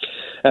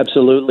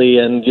 Absolutely.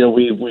 And,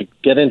 we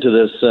get into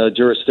this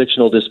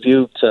jurisdictional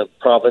dispute,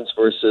 province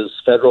versus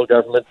federal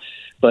government.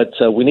 But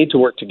we need to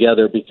work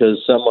together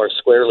because some are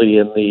squarely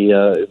in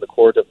the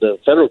court of the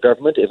federal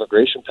government.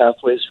 Immigration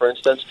pathways, for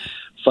instance,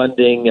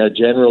 funding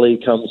generally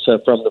comes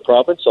from the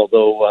province,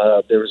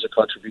 although there is a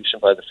contribution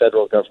by the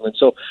federal government.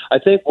 So I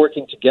think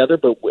working together,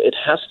 but it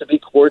has to be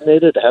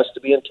coordinated, it has to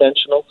be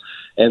intentional.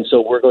 And so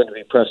we're going to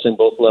be pressing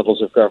both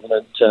levels of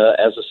government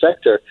as a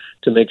sector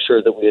to make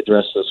sure that we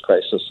address this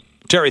crisis.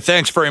 Terry,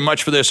 thanks very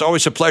much for this.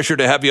 Always a pleasure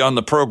to have you on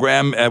the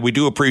program. We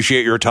do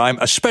appreciate your time,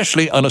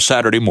 especially on a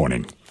Saturday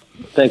morning.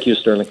 Thank you,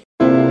 Sterling.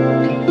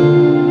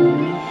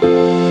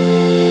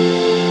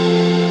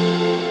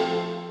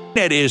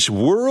 it is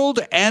World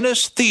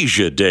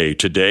Anesthesia Day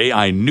today.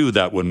 I knew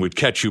that one would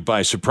catch you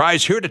by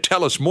surprise. Here to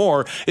tell us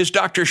more is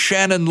Dr.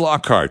 Shannon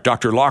Lockhart.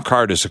 Dr.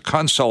 Lockhart is a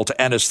consult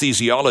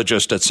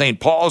anesthesiologist at St.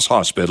 Paul's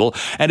Hospital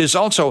and is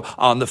also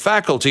on the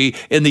faculty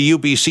in the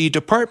UBC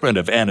Department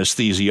of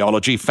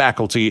Anesthesiology,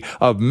 Faculty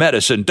of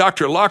Medicine.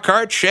 Dr.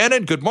 Lockhart,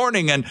 Shannon, good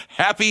morning and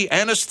happy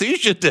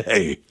Anesthesia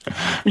Day.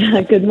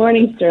 Good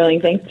morning,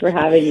 Sterling. Thanks for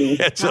having me.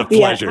 It's a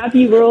pleasure.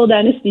 Happy World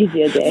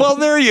Anesthesia Day. Well,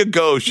 there you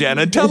go,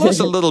 Shannon. Tell us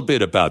a little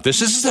bit about this.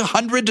 This is the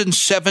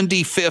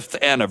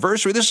 175th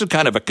anniversary. This is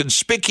kind of a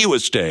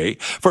conspicuous day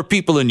for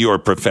people in your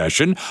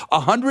profession.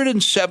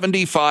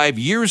 175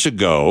 years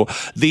ago,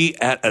 the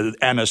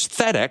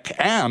anesthetic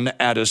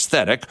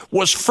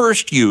was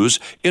first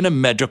used in a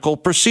medical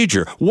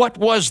procedure. What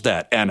was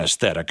that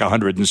anesthetic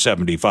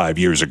 175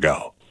 years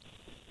ago?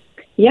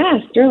 Yeah,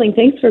 Sterling,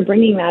 thanks for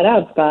bringing that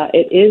up.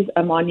 It is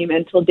a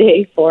monumental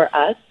day for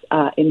us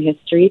in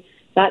history.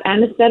 That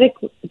anesthetic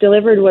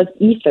delivered was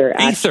ether,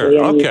 actually.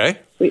 Ether, okay.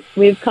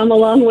 We've come a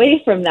long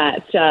way from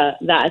that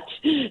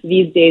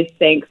these days,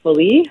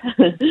 thankfully.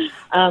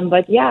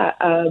 But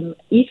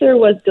ether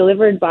was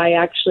delivered by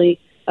actually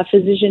a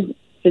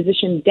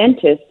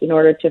physician-dentist in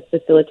order to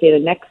facilitate a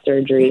neck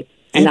surgery.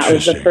 And that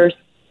was the first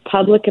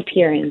public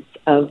appearance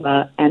of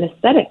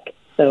anesthetic.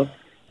 So,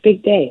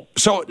 big day.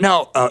 So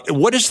now,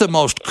 what is the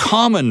most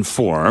common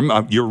form?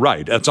 You're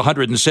right, that's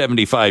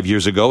 175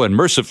 years ago, and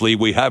mercifully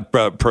we have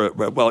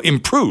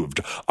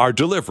improved our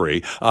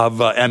delivery of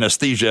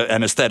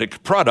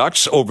anesthetic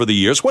products over the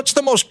years. What's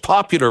the most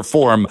popular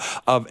form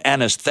of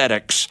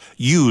anesthetics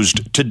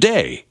used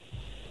today?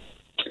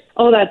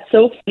 Oh, that's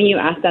so funny you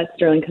asked that,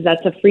 Sterling, because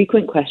that's a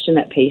frequent question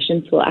that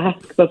patients will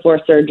ask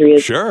before surgery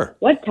is, sure,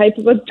 what type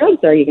of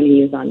drugs are you going to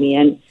use on me?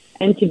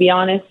 And to be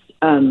honest,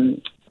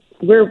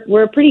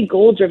 we're a pretty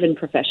goal-driven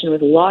profession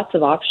with lots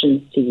of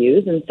options to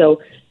use. And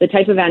so the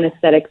type of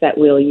anesthetic that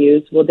we'll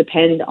use will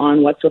depend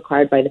on what's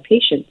required by the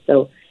patient.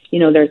 So,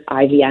 there's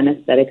IV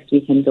anesthetics we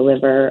can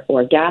deliver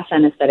or gas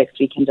anesthetics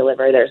we can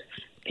deliver. There's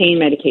pain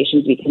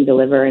medications we can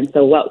deliver. And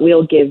so what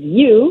we'll give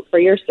you for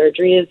your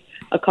surgery is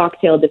a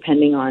cocktail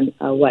depending on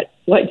what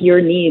your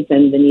needs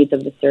and the needs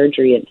of the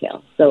surgery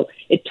entail. So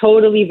it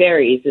totally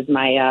varies is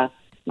my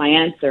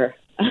answer.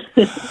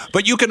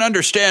 But you can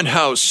understand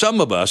how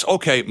some of us,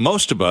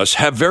 most of us,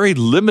 have very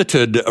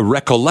limited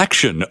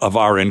recollection of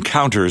our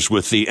encounters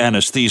with the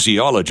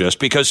anesthesiologist,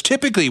 because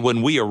typically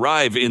when we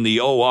arrive in the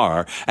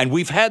OR and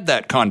we've had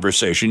that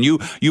conversation, you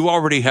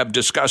already have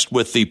discussed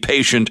with the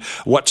patient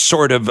what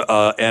sort of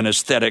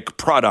anesthetic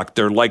product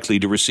they're likely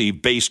to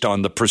receive based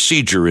on the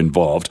procedure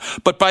involved.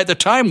 But by the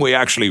time we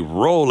actually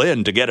roll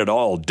in to get it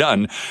all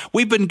done,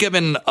 we've been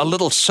given a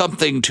little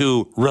something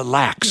to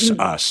relax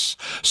us.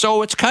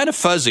 So it's kind of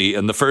fuzzy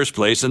in the first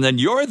place, and then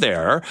you're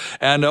there,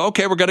 and we're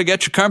going to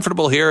get you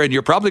comfortable here, and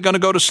you're probably going to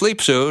go to sleep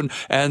soon,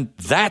 and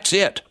that's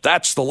it.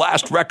 That's the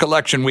last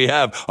recollection we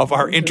have of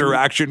our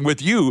interaction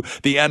with you,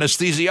 the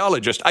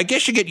anesthesiologist. I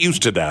guess you get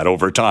used to that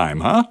over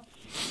time, huh?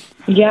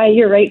 Yeah,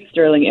 you're right,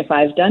 Sterling. If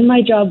I've done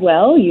my job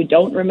well, you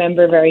don't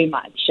remember very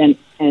much, and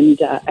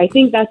I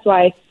think that's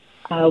why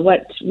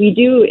what we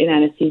do in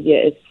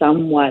anesthesia is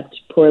somewhat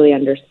poorly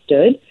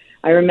understood.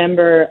 I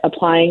remember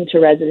applying to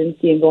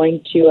residency and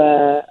going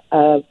to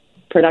a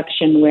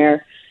production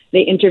where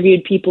they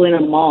interviewed people in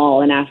a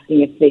mall and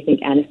asking if they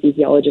think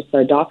anesthesiologists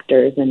are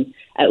doctors, and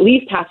at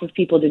least half of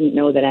people didn't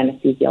know that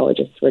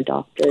anesthesiologists were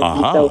doctors.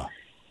 And so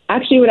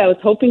actually what I was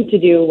hoping to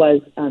do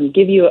was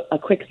give you a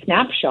quick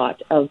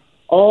snapshot of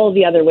all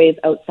the other ways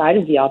outside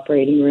of the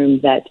operating room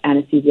that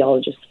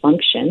anesthesiologists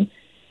function,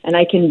 and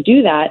I can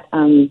do that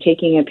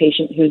taking a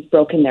patient who's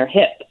broken their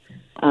hip.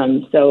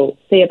 So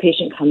say a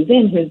patient comes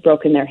in who's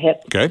broken their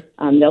hip,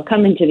 they'll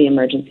come into the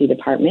emergency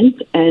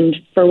department, and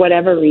for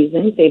whatever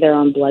reason, say they're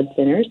on blood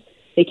thinners,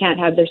 they can't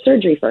have their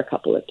surgery for a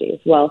couple of days.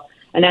 Well,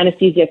 an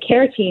anesthesia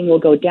care team will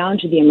go down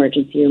to the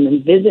emergency room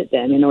and visit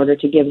them in order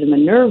to give them a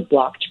nerve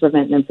block to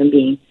prevent them from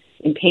being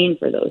in pain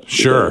for those 2 days.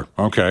 Sure,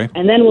 okay.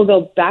 And then we'll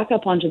go back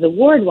up onto the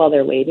ward while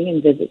they're waiting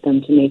and visit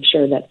them to make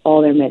sure that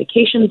all their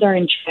medications are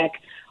in check,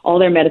 all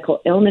their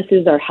medical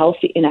illnesses are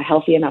in a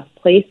healthy enough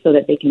place so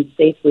that they can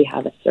safely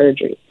have a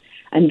surgery.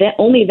 And then,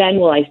 only then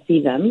will I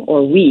see them,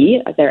 or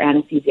we, their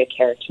anesthesia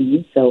care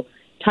team. So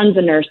tons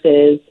of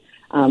nurses,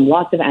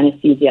 lots of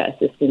anesthesia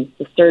assistants.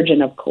 The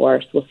surgeon, of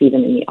course, will see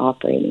them in the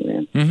operating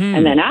room. Mm-hmm.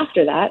 And then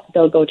after that,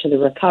 they'll go to the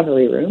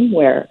recovery room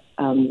where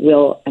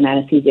an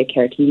anesthesia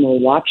care team will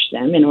watch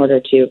them in order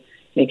to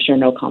make sure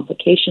no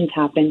complications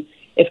happen.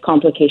 If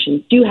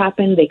complications do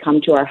happen, they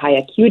come to our high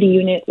acuity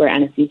unit where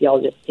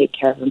anesthesiologists take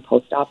care of them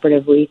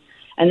postoperatively.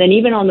 And then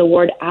even on the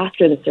ward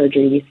after the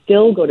surgery, we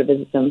still go to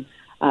visit them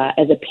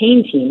as a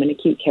pain team, an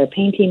acute care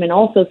pain team, and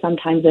also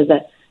sometimes as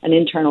an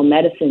internal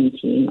medicine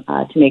team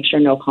to make sure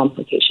no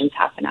complications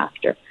happen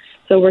after.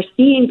 So we're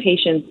seeing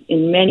patients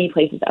in many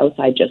places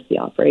outside just the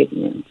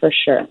operating room, for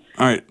sure.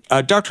 All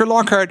right. Dr.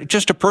 Lockhart,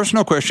 just a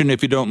personal question,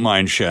 if you don't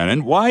mind,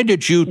 Shannon. Why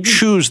did you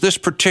choose this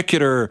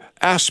particular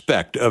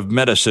aspect of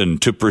medicine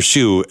to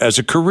pursue as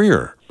a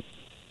career?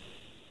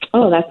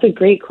 Oh, that's a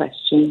great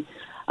question.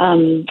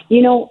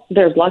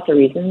 There's lots of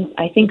reasons.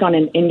 I think on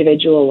an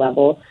individual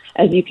level,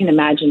 as you can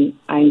imagine,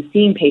 I'm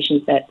seeing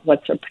patients at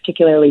what's a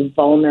particularly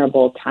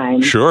vulnerable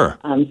time. Sure.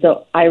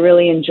 So I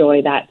really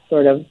enjoy that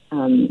sort of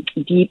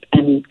deep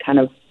and kind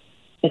of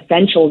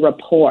essential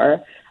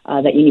rapport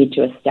that you need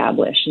to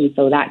establish. And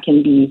so that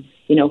can be,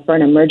 for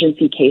an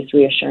emergency case,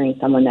 reassuring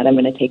someone that I'm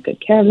going to take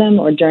good care of them,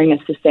 or during a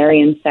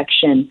cesarean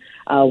section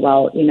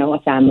while, a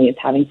family is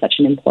having such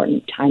an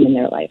important time in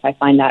their life. I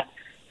find that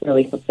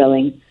really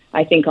fulfilling.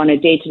 I think on a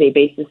day-to-day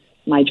basis,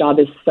 my job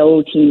is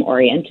so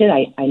team-oriented.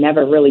 I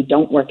never really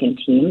don't work in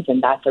teams,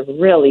 and that's a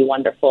really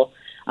wonderful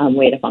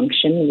way to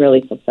function,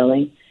 really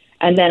fulfilling.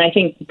 And then I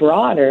think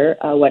broader,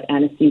 what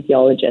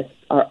anesthesiologists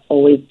are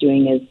always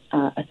doing is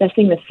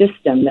assessing the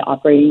system, the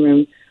operating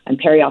room and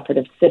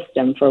perioperative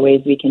system, for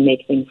ways we can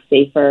make things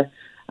safer,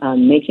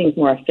 make things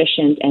more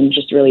efficient, and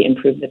just really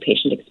improve the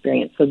patient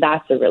experience. So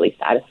that's a really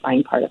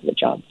satisfying part of the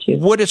job, too.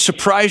 Would it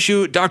surprise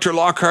you, Dr.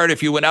 Lockhart,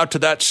 if you went out to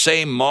that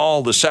same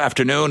mall this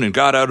afternoon and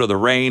got out of the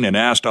rain and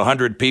asked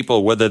 100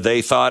 people whether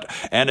they thought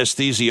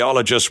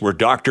anesthesiologists were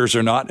doctors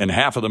or not, and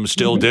half of them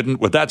still didn't?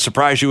 Would that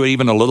surprise you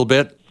even a little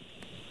bit?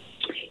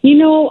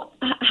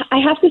 I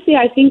have to say,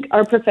 I think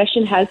our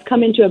profession has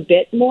come into a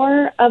bit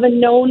more of a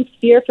known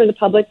sphere for the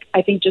public.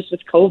 I think just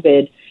with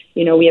COVID,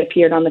 we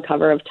appeared on the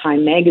cover of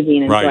Time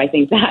magazine. And so I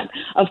think that,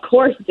 of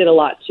course, did a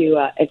lot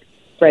to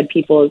spread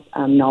people's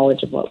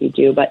knowledge of what we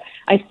do. But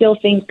I still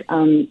think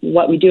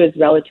what we do is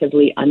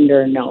relatively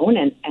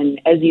underknown.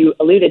 And as you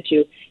alluded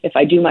to, if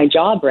I do my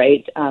job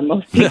right,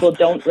 most people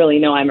don't really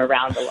know I'm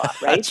around a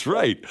lot, right? That's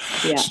right.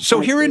 Yeah, so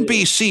here in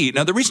BC,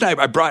 now the reason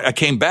I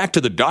came back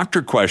to the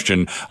doctor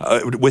question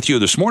with you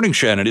this morning,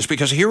 Shannon, is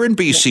because here in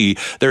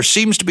BC, there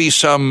seems to be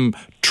some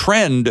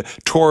trend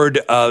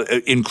toward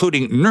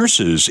including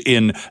nurses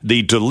in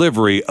the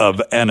delivery of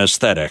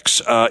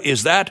anesthetics.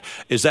 Is that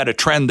a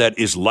trend that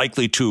is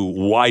likely to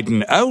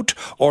widen out,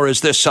 or is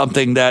this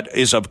something that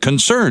is of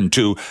concern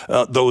to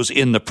those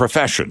in the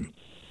profession?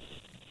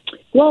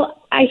 Well,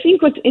 I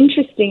think what's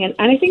interesting, and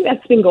I think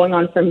that's been going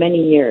on for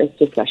many years,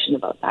 discussion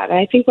about that. And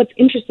I think what's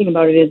interesting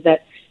about it is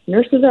that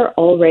nurses are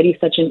already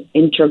such an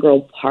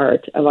integral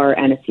part of our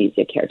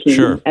anesthesia care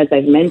team, as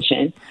I've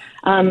mentioned.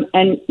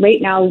 And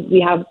right now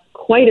we have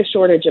quite a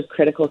shortage of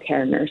critical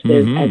care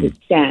nurses as it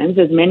stands,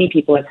 as many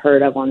people have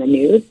heard of on the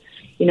news.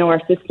 Our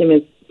system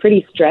is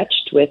pretty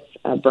stretched with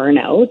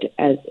burnout,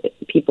 as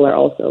people are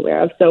also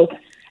aware of. So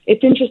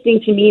it's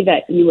interesting to me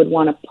that you would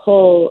want to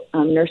pull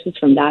nurses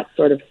from that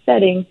sort of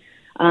setting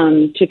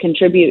to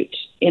contribute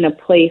in a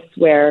place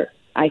where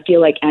I feel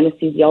like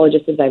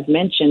anesthesiologists, as I've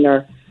mentioned,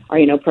 are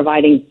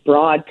providing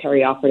broad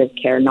perioperative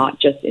care,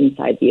 not just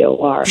inside the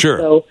OR.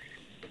 Sure.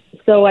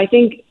 So I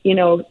think,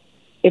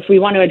 if we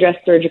want to address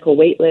surgical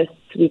wait lists,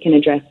 we can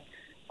address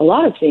a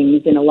lot of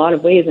things in a lot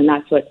of ways, and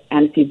that's what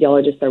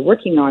anesthesiologists are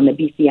working on. The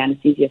BC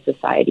Anesthesia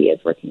Society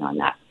is working on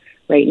that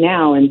right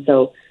now. And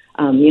so,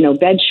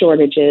 bed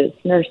shortages,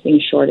 nursing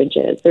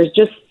shortages, there's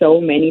just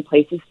so many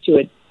places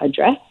to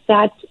address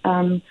that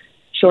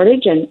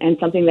shortage, and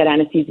something that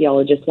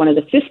anesthesiologists, one of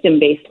the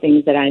system-based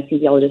things that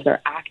anesthesiologists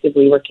are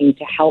actively working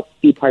to help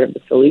be part of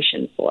the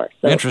solution for.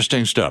 So,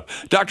 interesting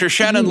stuff. Dr.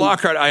 Shannon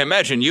Lockhart, I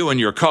imagine you and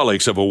your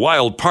colleagues have a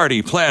wild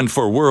party planned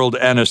for World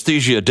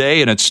Anesthesia Day,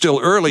 and it's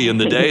still early in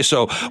the day,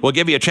 so we'll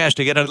give you a chance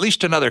to get at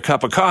least another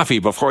cup of coffee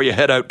before you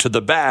head out to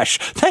the bash.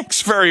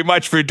 Thanks very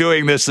much for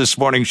doing this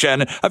morning,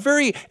 Shannon. A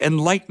very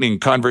enlightening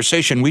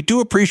conversation. We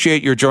do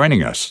appreciate your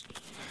joining us.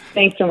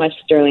 Thanks so much,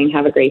 Sterling.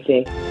 Have a great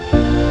day.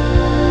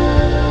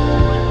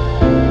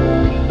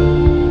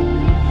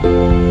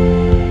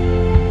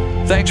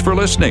 Thanks for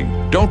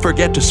listening. Don't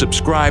forget to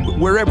subscribe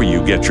wherever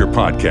you get your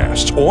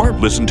podcasts, or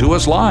listen to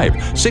us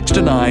live 6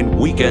 to 9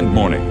 weekend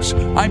mornings.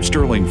 I'm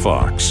Sterling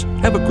Fox.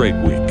 Have a great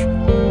week.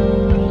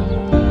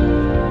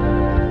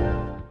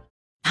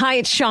 Hi,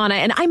 it's Shauna,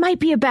 and I might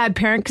be a bad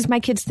parent because my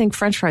kids think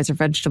French fries are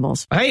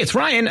vegetables. Hey, it's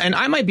Ryan, and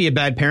I might be a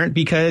bad parent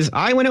because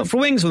I went out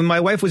for wings when my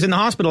wife was in the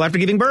hospital after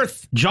giving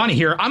birth. Johnny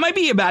here. I might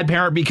be a bad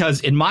parent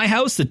because in my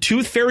house, the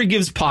tooth fairy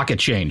gives pocket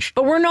change.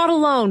 But we're not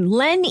alone.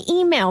 Len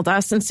emailed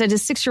us and said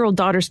his 6-year-old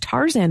daughter's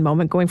Tarzan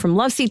moment going from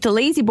love seat to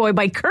lazy boy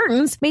by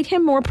curtains made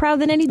him more proud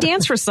than any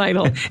dance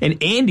recital.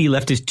 And Andy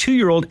left his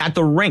 2-year-old at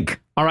the rink.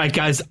 All right,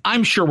 guys,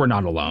 I'm sure we're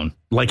not alone.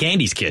 Like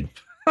Andy's kid.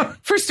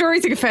 For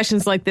stories and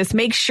confessions like this,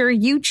 make sure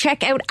you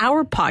check out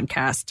our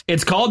podcast.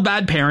 It's called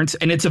Bad Parents,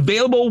 and it's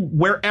available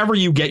wherever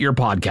you get your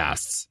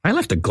podcasts. I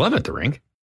left a glove at the rink.